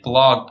create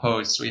blog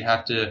posts. We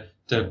have to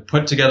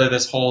put together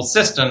this whole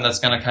system that's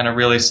going to kind of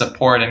really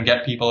support and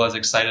get people as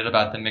excited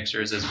about the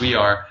mixers as we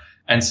are.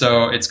 And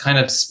so it's kind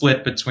of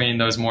split between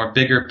those more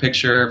bigger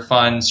picture,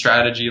 fun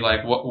strategy,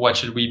 like what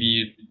should we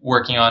be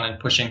working on and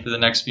pushing for the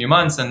next few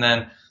months, and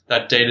then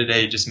that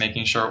day-to-day just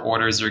making sure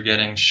orders are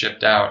getting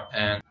shipped out.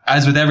 And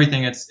as with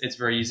everything, it's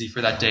very easy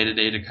for that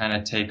day-to-day to kind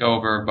of take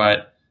over,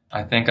 but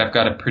I think I've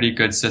got a pretty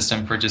good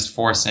system for just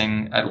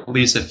forcing at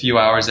least a few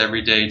hours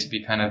every day to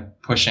be kind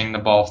of pushing the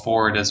ball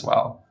forward as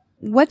well.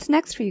 What's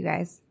next for you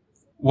guys?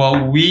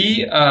 Well,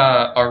 we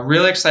are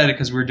really excited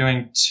because we're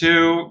doing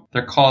 2,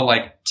 they're called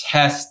like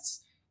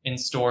tests in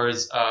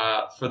stores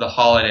for the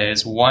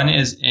holidays. One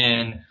is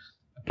in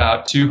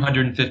about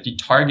 250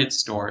 Target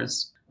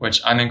stores,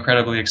 which I'm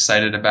incredibly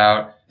excited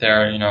about.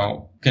 They're,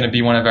 going to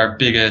be one of our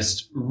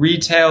biggest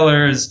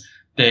retailers.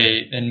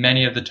 In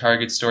many of the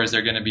Target stores,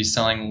 they're going to be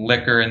selling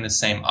liquor in the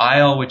same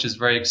aisle, which is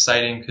very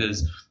exciting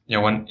because,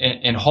 when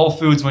in Whole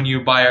Foods, when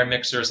you buy our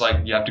mixers,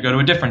 like you have to go to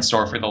a different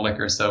store for the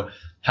liquor. So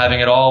having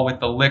it all with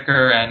the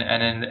liquor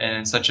and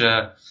in such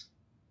a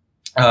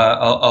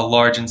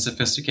large and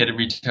sophisticated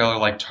retailer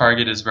like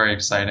Target is very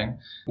exciting.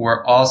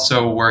 We're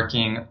also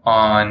working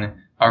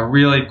on a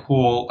really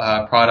cool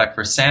product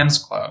for Sam's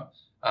Club,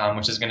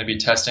 which is going to be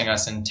testing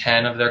us in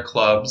 10 of their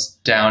clubs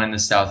down in the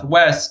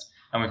Southwest.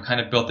 And we've kind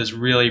of built this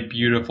really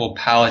beautiful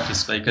palette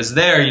display because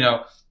there, you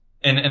know,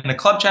 in the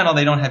club channel,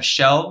 they don't have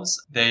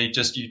shelves.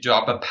 You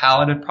drop a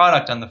palette of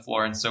product on the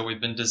floor. And so we've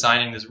been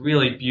designing this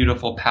really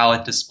beautiful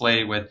palette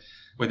display with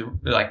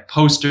like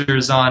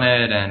posters on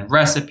it and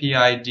recipe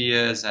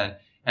ideas. And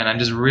I'm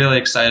just really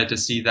excited to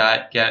see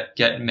that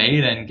get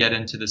made and get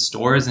into the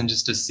stores and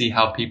just to see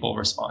how people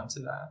respond to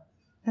that.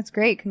 That's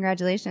great.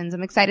 Congratulations.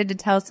 I'm excited to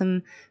tell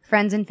some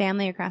friends and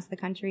family across the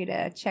country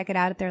to check it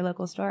out at their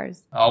local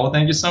stores. Oh, well,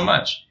 thank you so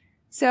much.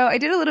 So I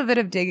did a little bit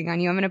of digging on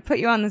you. I'm going to put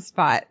you on the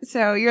spot.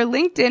 So your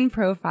LinkedIn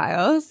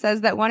profile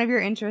says that one of your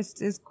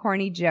interests is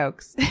corny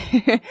jokes.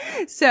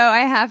 So I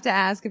have to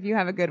ask if you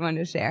have a good one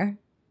to share.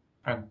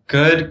 A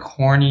good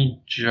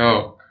corny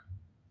joke.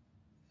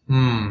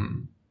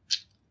 Do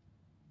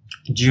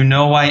you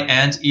know why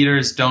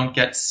anteaters don't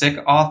get sick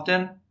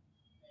often?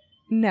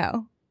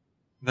 No.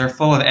 They're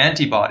full of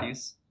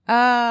antibodies.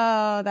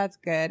 Oh, that's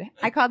good.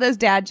 I call those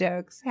dad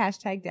jokes.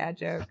 Hashtag dad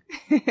joke.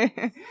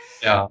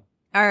 Yeah.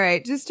 All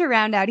right. Just to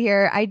round out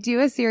here, I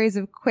do a series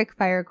of quick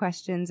fire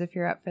questions if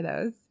you're up for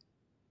those.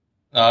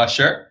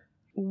 Sure.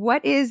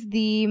 What is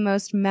the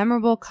most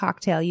memorable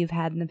cocktail you've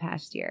had in the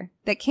past year?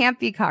 That can't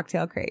be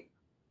Cocktail Crate.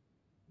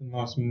 The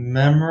most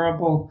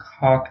memorable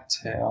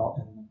cocktail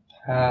in the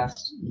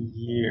past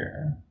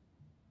year.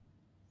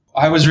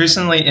 I was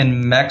recently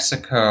in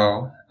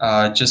Mexico,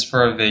 just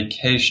for a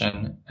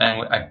vacation,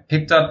 and I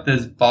picked up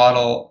this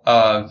bottle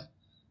of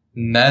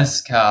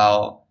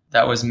mezcal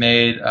that was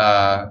made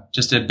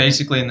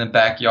basically in the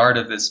backyard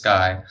of this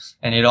guy.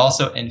 And he'd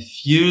also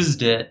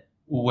infused it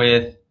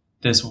with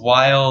this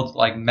wild,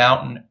 like,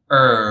 mountain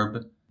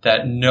herb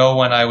that no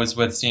one I was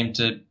with seemed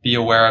to be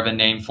aware of a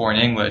name for in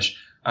English.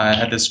 It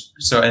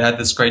had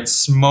this great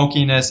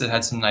smokiness. It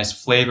had some nice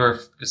flavor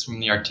just from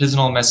the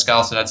artisanal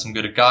mezcal. So it had some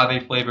good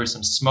agave flavor,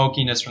 some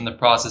smokiness from the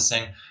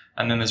processing,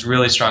 and then this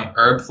really strong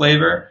herb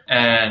flavor.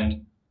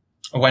 And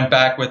I went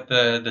back with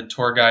the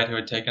tour guide who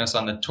had taken us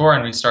on the tour,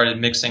 and we started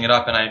mixing it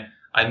up. And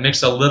I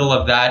mixed a little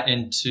of that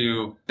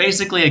into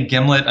basically a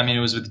gimlet. I mean,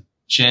 it was with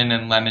gin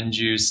and lemon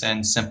juice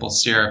and simple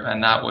syrup.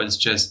 And that was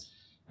just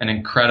an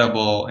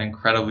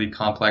incredibly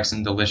complex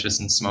and delicious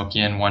and smoky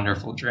and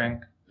wonderful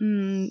drink.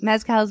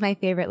 Mezcal is my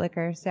favorite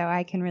liquor, so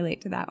I can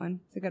relate to that one.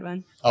 It's a good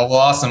one. Oh, well,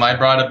 awesome. I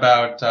brought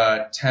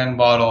about 10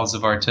 bottles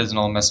of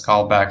artisanal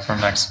mezcal back from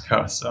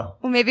Mexico. So,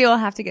 well, maybe we'll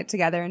have to get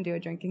together and do a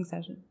drinking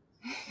session.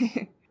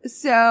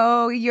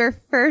 So your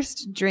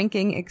first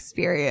drinking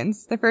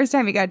experience, the first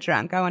time you got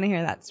drunk, I want to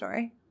hear that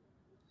story.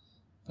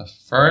 The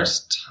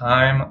first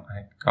time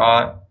I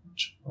got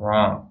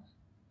drunk.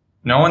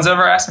 No one's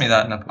ever asked me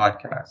that in a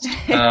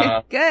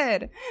podcast.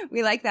 Good.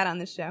 We like that on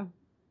the show.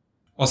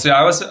 Well, see,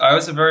 I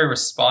was a very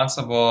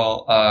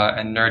responsible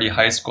and nerdy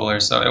high schooler,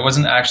 so it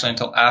wasn't actually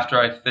until after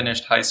I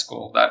finished high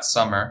school that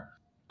summer.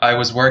 I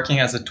was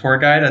working as a tour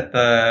guide at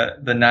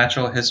the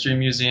Natural History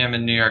Museum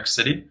in New York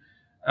City.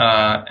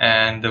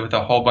 And with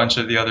a whole bunch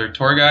of the other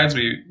tour guides,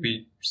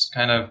 we just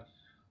kind of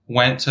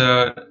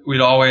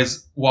we'd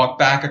always walk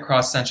back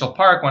across Central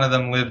Park. One of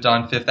them lived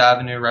on Fifth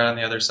Avenue right on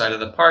the other side of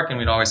the park, and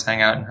we'd always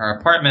hang out in her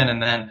apartment.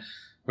 And then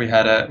we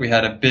had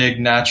a big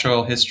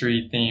natural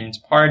history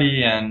themed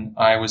party, and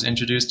I was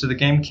introduced to the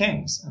game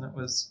Kings, and it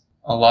was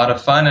a lot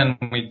of fun. And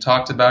we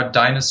talked about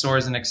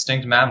dinosaurs and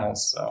extinct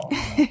mammals. So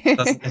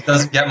it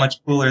doesn't get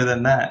much cooler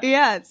than that.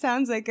 Yeah, it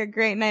sounds like a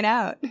great night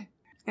out.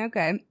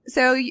 Okay.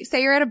 So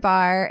say you're at a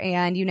bar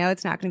and you know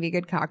it's not going to be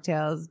good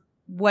cocktails.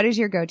 What is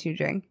your go-to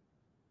drink?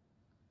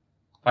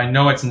 I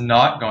know it's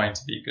not going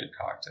to be good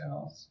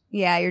cocktails.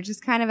 Yeah, you're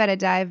just kind of at a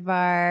dive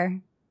bar.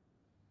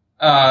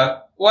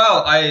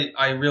 Well,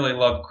 I really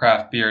love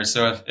craft beer.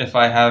 So if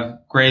I have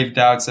grave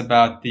doubts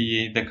about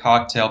the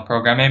cocktail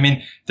program, I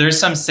mean, there's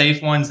some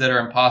safe ones that are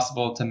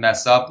impossible to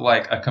mess up,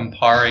 like a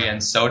Campari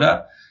and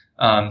soda.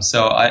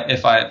 So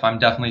if I'm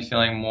definitely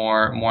feeling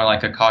more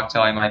like a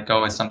cocktail, I might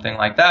go with something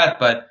like that.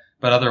 But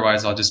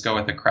otherwise, I'll just go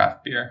with a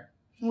craft beer.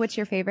 What's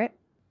your favorite?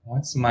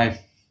 What's my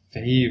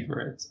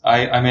favorite?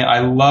 I mean, I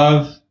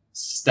love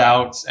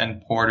stouts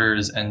and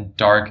porters and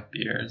dark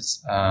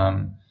beers.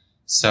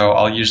 So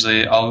I'll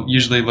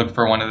usually look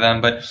for one of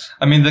them. But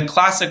I mean, the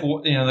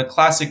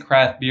classic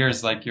craft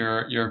beers like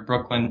your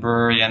Brooklyn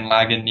Brewery and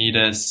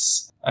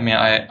Lagunitas. I mean,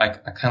 I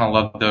kind of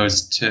love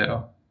those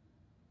too.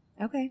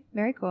 Okay.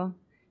 Very cool.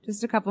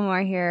 Just a couple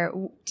more here.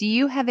 Do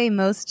you have a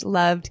most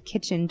loved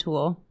kitchen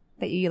tool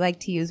that you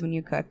like to use when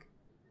you cook?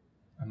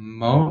 A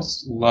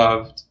most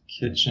loved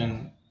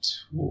kitchen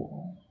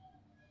tool.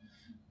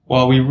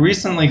 Well, we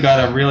recently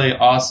got a really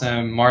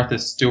awesome Martha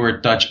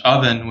Stewart Dutch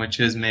oven, which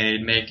has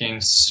made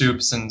making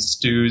soups and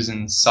stews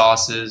and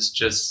sauces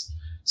just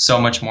so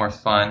much more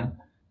fun.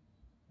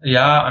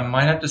 Yeah, I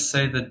might have to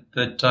say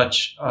the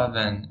Dutch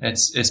oven.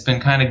 It's been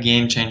kind of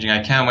game changing.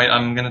 I can't wait.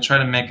 I'm going to try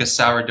to make a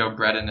sourdough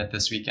bread in it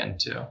this weekend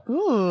too.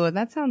 Ooh,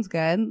 that sounds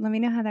good. Let me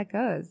know how that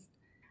goes.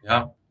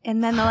 Yeah.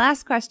 And then the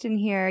last question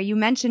here, you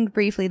mentioned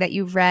briefly that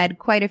you've read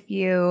quite a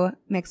few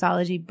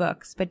mixology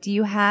books, but do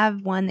you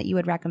have one that you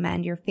would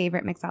recommend, your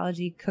favorite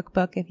mixology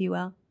cookbook, if you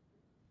will?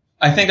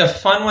 I think a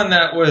fun one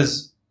that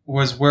was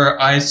where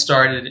I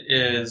started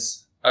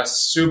is a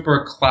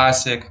super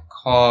classic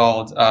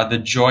called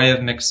The Joy of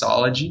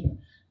Mixology,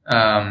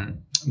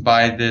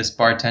 by this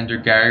bartender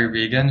Gary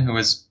Regan, who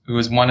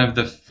was one of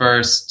the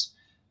first,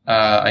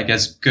 I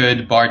guess,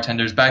 good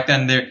bartenders back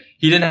then.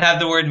 He didn't have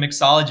the word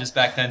mixologist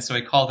back then, so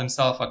he called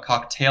himself a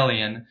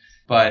cocktailian.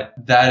 But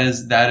that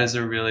is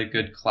a really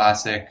good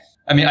classic.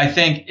 I mean, I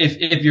think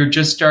if you're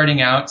just starting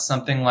out,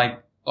 something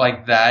like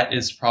that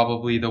is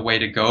probably the way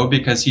to go,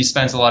 because he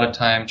spends a lot of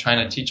time trying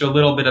to teach a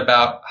little bit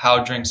about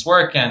how drinks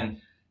work and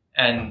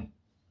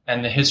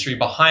the history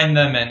behind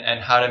them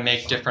and how to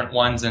make different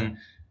ones. And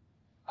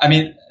I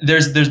mean,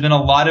 there's been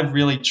a lot of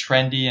really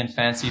trendy and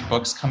fancy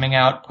books coming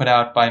out, put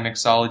out by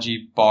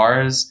mixology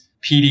bars.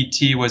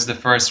 PDT was the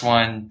first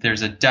one.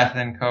 There's a Death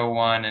 & Co.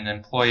 one, an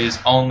Employees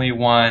Only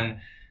one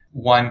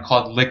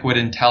called Liquid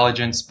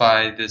Intelligence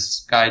by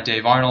this guy,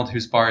 Dave Arnold,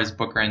 whose bar is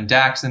Booker and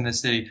Dax in the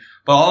city.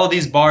 But all of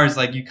these bars,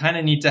 like, you kind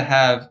of need to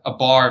have a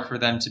bar for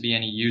them to be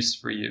any use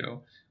for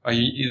you. Or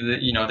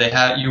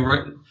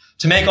to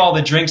make all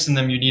the drinks in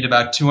them, you need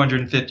about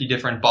 250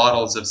 different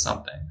bottles of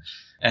something.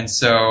 And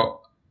so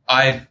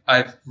I've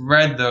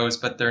read those,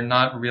 but they're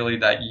not really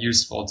that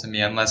useful to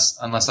me unless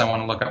I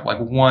want to look up like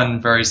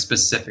one very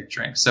specific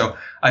drink. So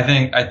I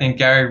think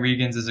Gary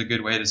Regan's is a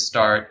good way to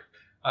start.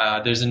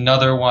 There's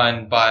another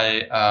one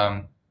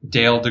by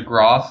Dale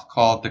DeGroff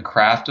called The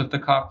Craft of the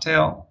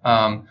Cocktail,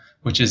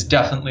 which is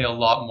definitely a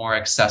lot more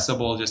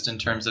accessible just in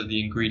terms of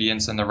the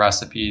ingredients and the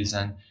recipes,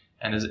 and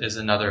is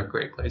another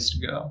great place to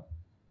go.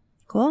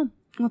 Cool.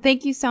 Well,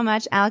 thank you so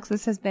much, Alex.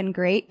 This has been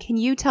great. Can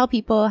you tell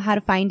people how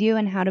to find you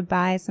and how to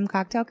buy some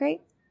Cocktail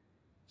Crate?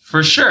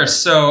 For sure.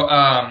 So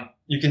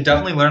you can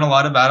definitely learn a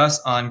lot about us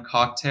on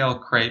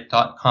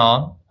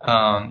cocktailcrate.com.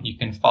 You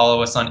can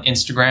follow us on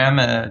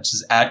Instagram, which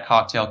is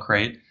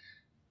 @cocktailcrate.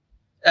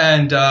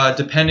 And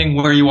depending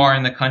where you are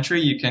in the country,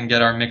 you can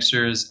get our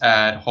mixers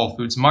at Whole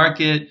Foods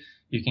Market.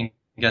 You can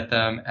get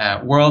them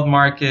at World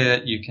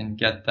Market. You can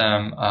get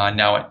them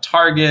now at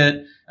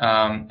Target.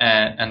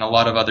 And a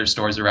lot of other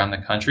stores around the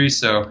country.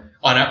 So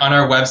on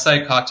our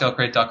website,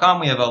 cocktailcrate.com,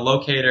 we have a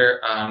locator,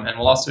 and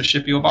we'll also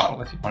ship you a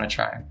bottle if you want to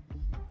try.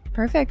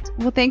 Perfect.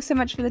 Well, thanks so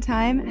much for the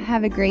time.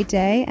 Have a great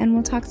day, and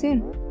we'll talk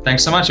soon.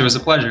 Thanks so much. It was a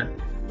pleasure.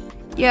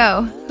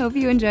 Yo, hope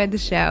you enjoyed the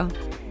show.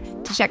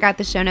 To check out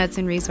the show notes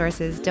and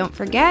resources, don't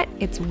forget,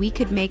 it's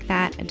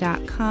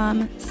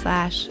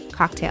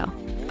wecouldmakethat.com/cocktail.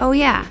 Oh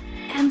yeah,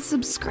 and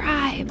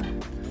subscribe.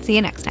 See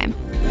you next time.